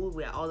are cool,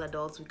 we are all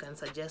adults, we can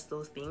suggest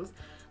those things.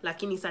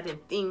 Lakini certain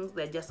things,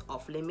 they're just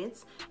off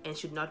limits and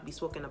should not be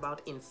spoken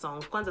about in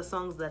songs. Kwanza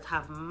songs that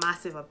have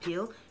massive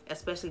appeal,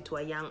 especially to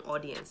a young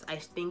audience. I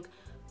think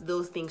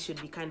those things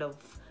should be kind of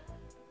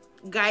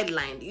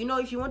guidelined. You know,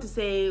 if you want to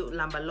say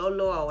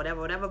lambalolo or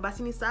whatever,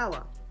 basi ni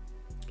sawa.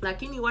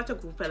 Lakini wacha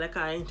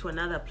kupeleka into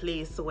another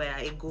place where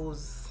it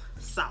goes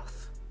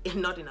south,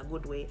 and not in a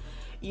good way.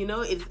 You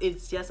know,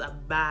 it's just a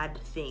bad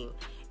thing,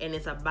 and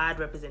it's a bad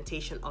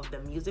representation of the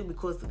music,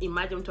 because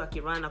imagine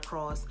to run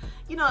across,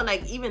 you know,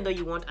 like even though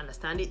you won't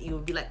understand it, you'll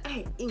be like,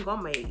 hey,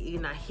 ingoma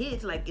in a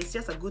hit, like it's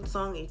just a good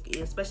song,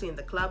 especially in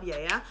the club,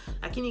 yeah.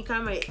 Lakini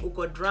kama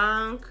uko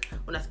drunk,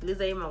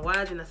 unasikiliza hii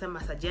mawazi,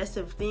 unasema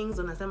suggestive things,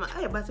 unasema,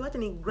 hey, basi wacha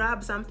ni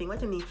grab something,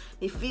 wacha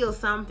ni feel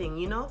something,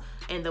 you know,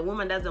 and the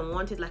woman doesn't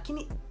want it.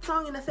 Lakini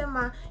song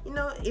inasema, you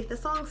know, if the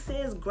song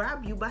says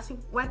grab you, basi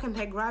why can't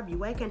I grab you?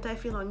 Why can't I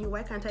feel on you?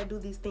 Why can't I do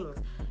these things?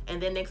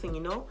 And then next thing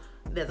you know,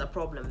 there's a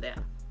problem there,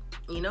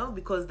 you know,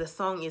 because the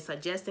song is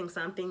suggesting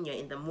something, you're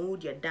in the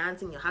mood, you're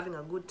dancing, you're having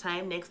a good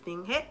time. Next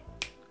thing, hey,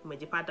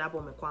 umejipata hapo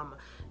umekwama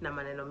na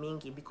maneno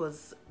mingi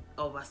because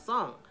of a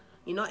song,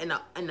 you know, and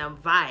a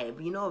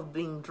vibe, you know, of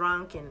being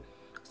drunk and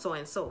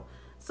so.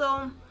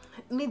 So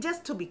need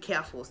just to be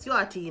careful. Sio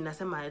ati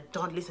inasema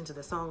don't listen to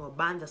the song or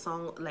ban the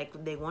song like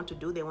they want to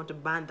do. They want to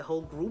ban the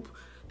whole group.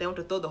 They want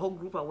to throw the whole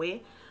group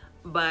away.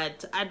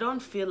 But I don't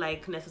feel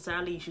like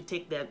necessarily you should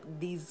take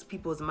these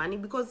people's money,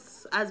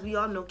 because as we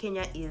all know,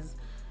 Kenya is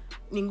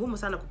ni ngumu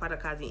sana kupata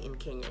kazi in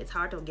Kenya. It's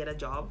hard to get a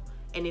job,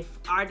 and if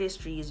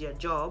artistry is your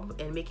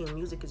job and making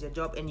music is your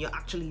job and you're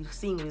actually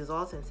seeing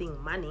results and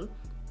seeing money,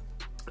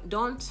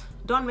 don't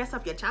mess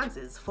up your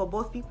chances for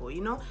both people,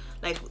 you know?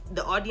 Like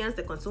the audience,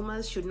 the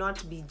consumers should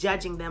not be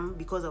judging them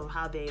because of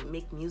how they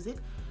make music,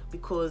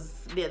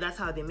 because that's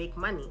how they make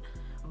money.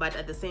 but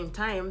at the same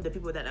time, the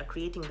people that are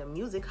creating the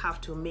music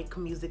have to make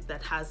music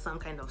that has some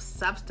kind of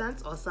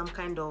substance or some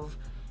kind of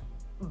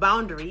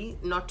boundary,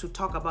 not to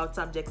talk about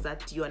subjects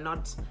that you are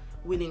not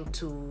willing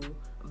to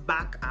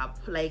back up.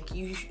 Like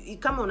you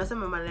kama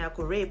unasema maneno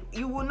yako rape,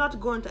 you will not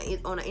go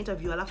on an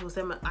interview alafu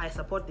useme I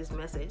support this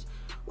message.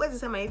 Huwezi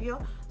sema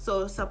hivyo.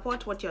 So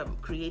support what you're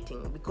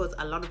creating, because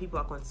a lot of people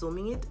are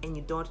consuming it and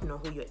you don't know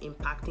who you're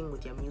impacting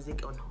with your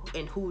music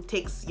and who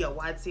takes your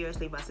words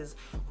seriously versus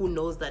who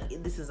knows that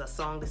this is a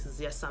song, this is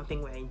just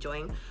something we're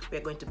enjoying,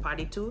 we're going to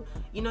party to.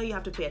 You know, you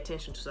have to pay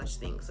attention to such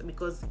things,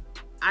 because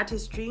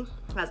artistry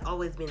has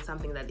always been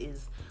something that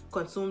is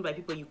consumed by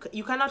people.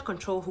 You cannot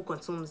control who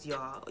consumes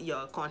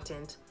your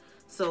content,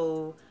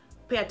 so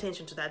pay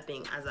attention to that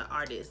thing as an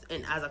artist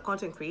and as a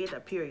content creator,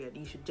 period.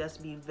 You should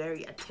just be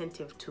very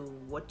attentive to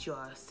what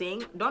you're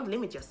saying. Don't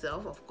limit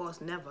yourself, of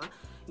course, never,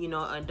 you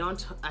know, and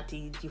don't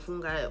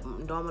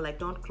like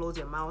don't close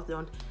your mouth,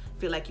 don't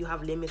feel like you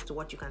have limits to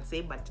what you can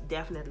say, but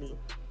definitely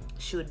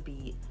should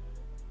be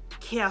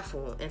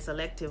careful and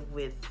selective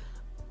with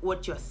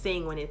what you're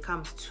saying when it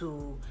comes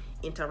to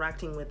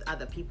interacting with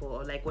other people,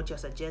 or like what you're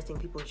suggesting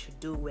people should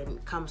do when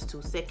it comes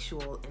to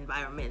sexual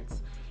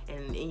environments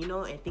and you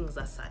know, and things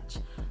as such.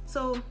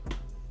 So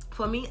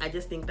for me, I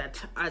just think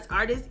that as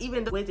artists,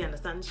 even the ways they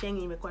understand sharing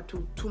imekuwa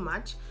too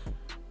much,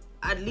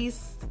 at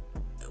least,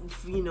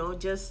 you know,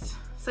 just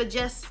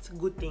suggest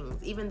good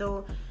things, even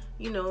though,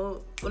 you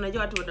know,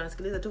 unajua watu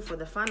wanasikiliza tu for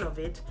the fun of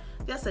it,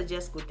 just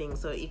suggest good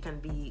things so it can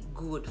be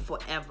good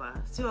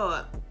forever.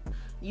 So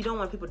you don't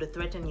want people to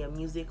threaten your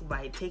music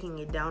by taking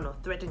it down, or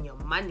threaten your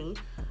money,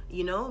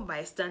 you know,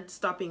 by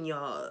stopping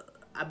your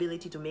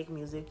ability to make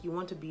music. You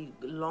want to be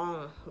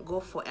go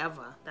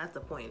forever. That's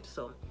the point.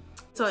 So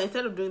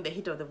instead of doing the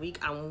hit of the week,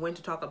 I'm going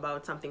to talk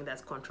about something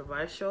that's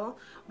controversial,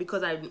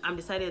 because I'm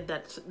decided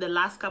that the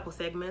last couple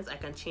segments I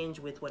can change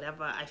with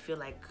whatever I feel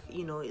like,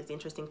 you know, is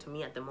interesting to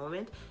me at the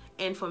moment.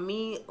 And for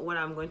me, what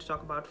I'm going to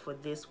talk about for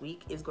this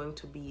week is going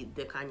to be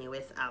the Kanye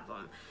West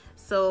album.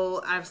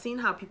 So I've seen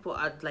how people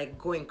are like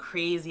going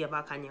crazy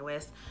about Kanye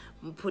West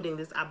putting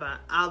this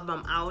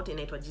album out, and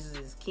it was Jesus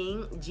is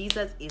King.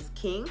 Jesus is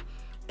King.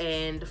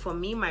 And for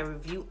me, my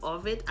review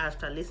of it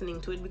after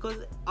listening to it, because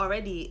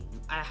already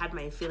I had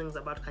my feelings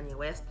about Kanye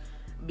West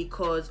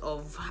because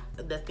of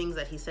the things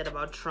that he said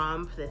about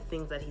Trump, the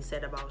things that he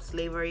said about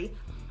slavery.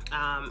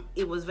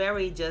 It was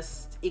very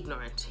just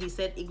ignorant. He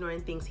said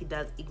ignorant things, he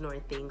does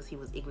ignorant things, he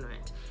was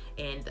ignorant.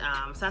 And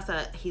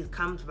Sasa, he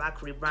comes back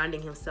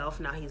rebranding himself.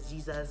 Now he's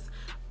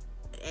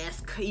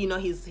Jesus-esque, you know,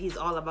 he's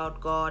all about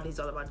God, he's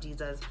all about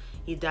Jesus.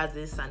 He does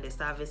this Sunday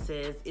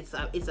services. It's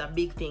a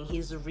big thing.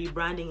 He's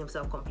rebranding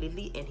himself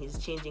completely, and he's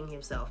changing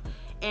himself.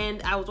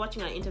 And I was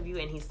watching an interview,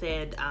 and he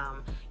said,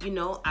 you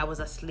know, I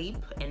was asleep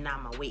and now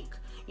I'm awake.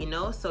 You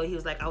know, so he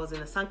was like, I was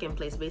in a sunken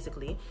place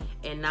basically,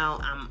 and now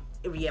I'm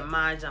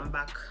re-emerged. I'm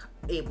back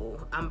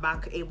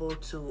able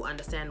to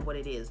understand what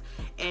it is.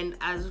 And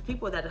as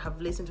people that have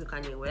listened to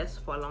Kanye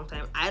West for a long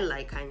time, I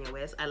like Kanye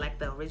West. I like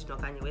the original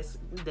Kanye West,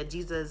 the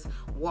Jesus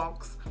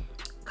Walks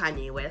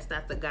Kanye West.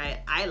 That's the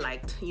guy I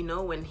liked, you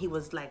know, when he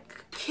was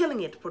like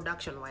killing it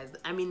production wise.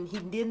 I mean, he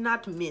did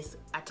not miss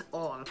at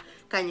all.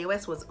 Kanye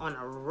West was on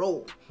a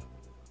roll,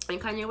 and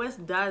Kanye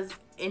West does,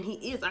 and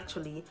he is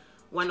actually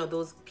one of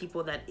those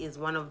people that is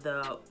one of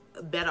the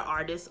better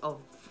artists of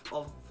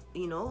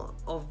you know,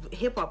 of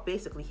hip-hop.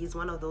 Basically, he's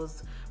one of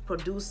those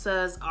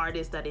producers,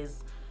 artists that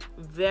is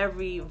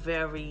very,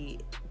 very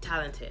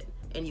talented,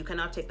 and you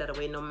cannot take that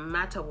away, no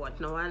matter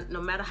what.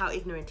 No matter how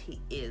ignorant he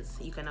is,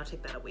 you cannot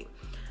take that away.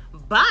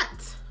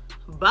 But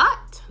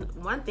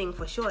one thing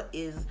for sure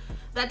is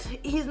that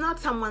he's not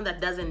someone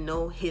that doesn't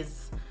know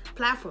his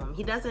platform.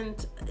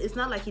 It's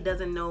not like he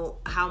doesn't know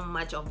how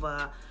much of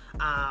a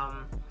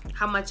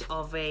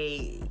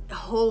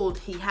hold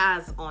he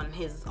has on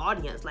his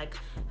audience. Like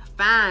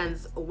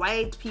fans,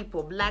 white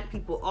people, black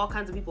people, all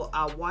kinds of people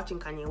are watching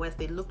Kanye West.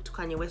 They look to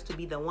Kanye West to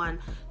be the one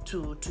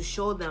to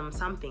show them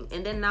something.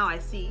 And then now I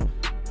see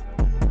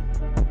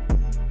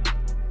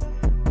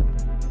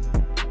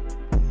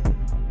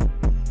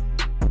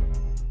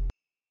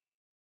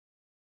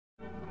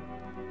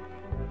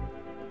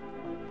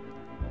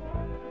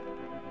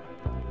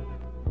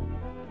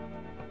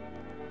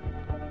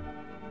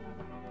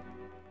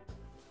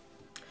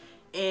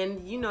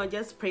and, you know,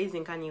 just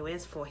praising Kanye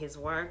West for his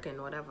work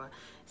and whatever.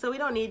 So we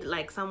don't need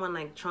like someone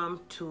like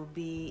Trump to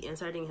be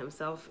inserting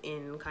himself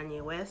in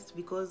Kanye West,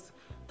 because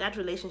that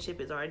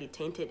relationship is already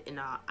tainted in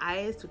our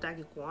eyes.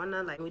 Tutaki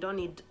kuona, like we don't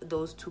need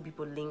those two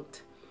people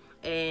linked.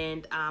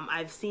 And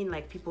I've seen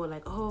like people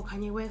like, oh,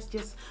 Kanye West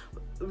just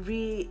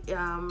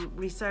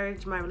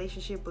research my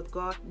relationship with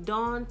God.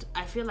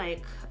 I feel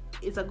like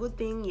it's a good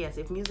thing, yes,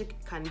 if music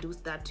can do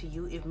that to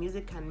you, if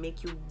music can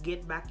make you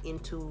get back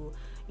into,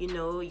 you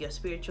know, your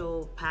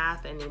spiritual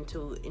path and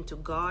into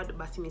God,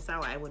 basi ni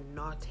sawa, I would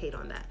not hate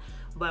on that.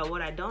 But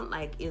what I don't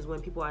like is when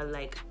people are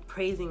like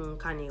praising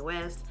Kanye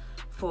West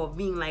for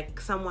being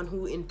like someone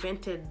who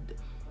invented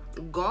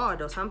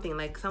God or something,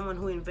 like someone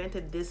who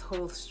invented this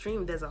whole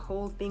stream. There's a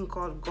whole thing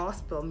called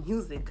gospel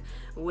music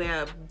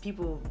where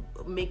people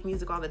make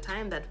music all the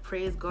time that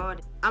praise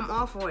God. I'm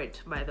all for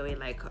it, by the way,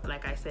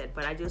 like I said,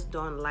 but I just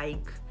don't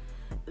like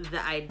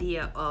the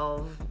idea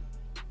of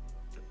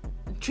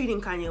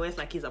treating Kanye West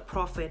like he's a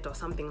prophet or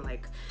something,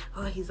 like,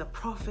 oh, he's a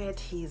prophet,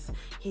 he's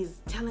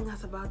telling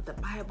us about the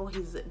Bible,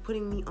 he's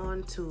putting me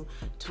on to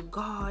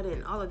God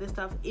and all of this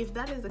stuff. If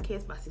that is the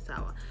case,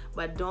 basisawa,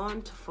 but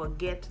don't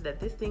forget that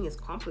this thing is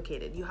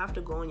complicated. You have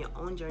to go on your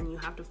own journey. You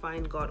have to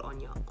find God on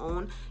your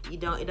own. It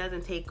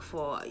doesn't take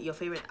for your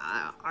favorite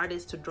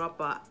artist to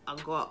drop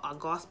a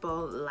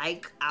gospel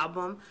like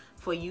album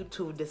for you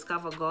to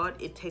discover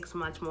God. It takes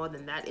much more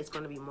than that. It's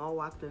going to be more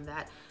work than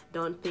that.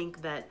 Don't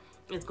think that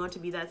it's going to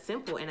be that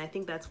simple, and I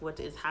think that's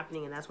what is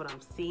happening, and that's what I'm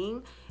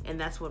seeing, and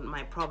that's what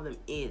my problem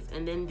is.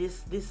 And then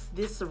this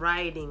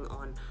riding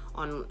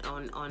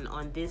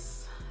on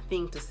this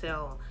thing to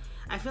sell,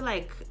 I feel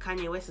like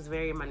Kanye West is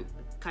very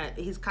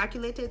he's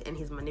calculated and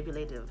he's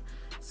manipulative.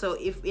 So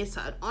if it's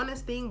an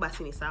honest thing,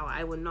 basini sawa,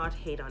 I would not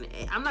hate on it.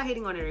 I'm not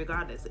hating on it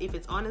regardless. If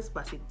it's honest,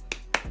 basi,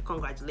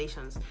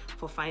 congratulations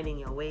for finding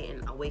your way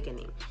and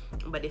awakening.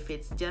 But if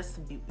it's just,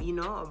 you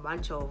know, a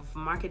bunch of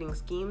marketing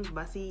schemes,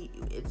 basi,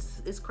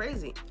 it's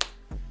crazy.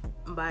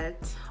 But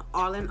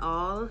all in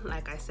all,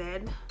 like I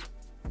said,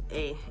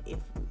 if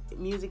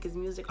music is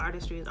music,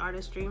 artistry is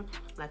artistry,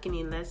 like,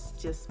 let's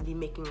just be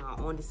making our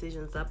own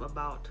decisions up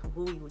about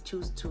who we would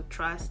choose to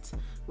trust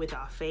with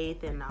our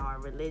faith and our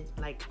religion,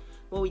 like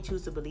what we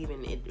choose to believe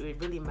in. It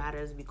really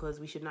matters, because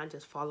we should not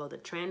just follow the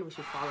trend, we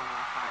should follow our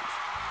hearts.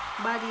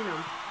 But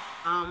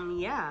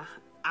yeah,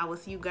 I will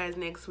see you guys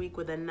next week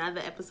with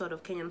another episode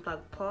of Kenyan Plug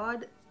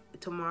Pod.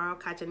 Tomorrow,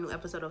 catch a new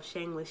episode of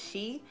Sheng with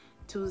She,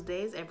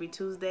 Tuesdays, every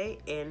Tuesday.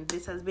 And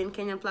this has been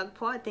Kenyan Plug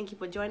Pod. Thank you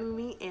for joining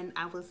me, and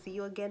I will see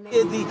you again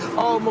next week. The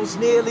almost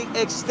nearly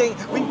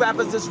extinct. We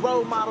rappers as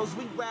role models.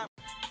 We rap.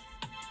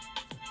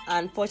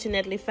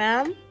 Unfortunately,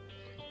 fam,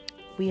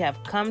 we have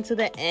come to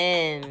the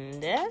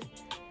end.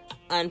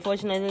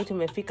 Unfortunately,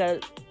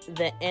 tumefika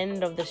the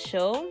end of the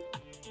show.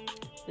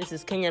 This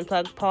is Kenyan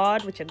Plug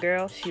Pod with your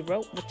girl, She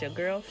Wrote, with your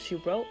girl, She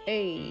Wrote.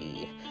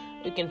 Hey,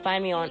 you can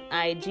find me on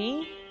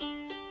IG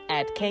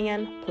at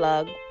Kenyan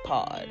Plug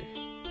Pod.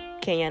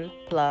 Kenyan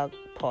Plug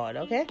Pod,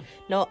 okay?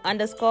 No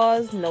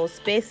underscores, no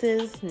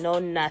spaces, no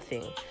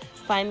nothing.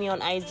 Find me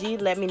on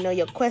IG. Let me know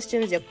your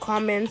questions, your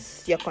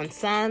comments, your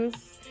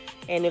concerns,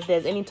 and if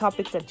there's any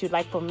topics that you'd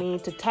like for me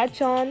to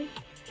touch on,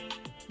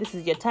 this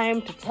is your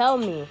time to tell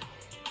me.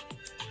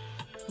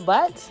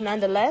 But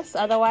nonetheless,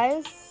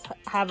 otherwise,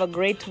 have a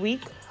great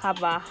week.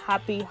 Have a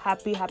happy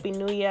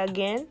New Year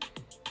again.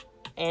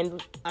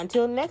 And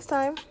until next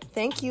time,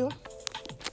 thank you.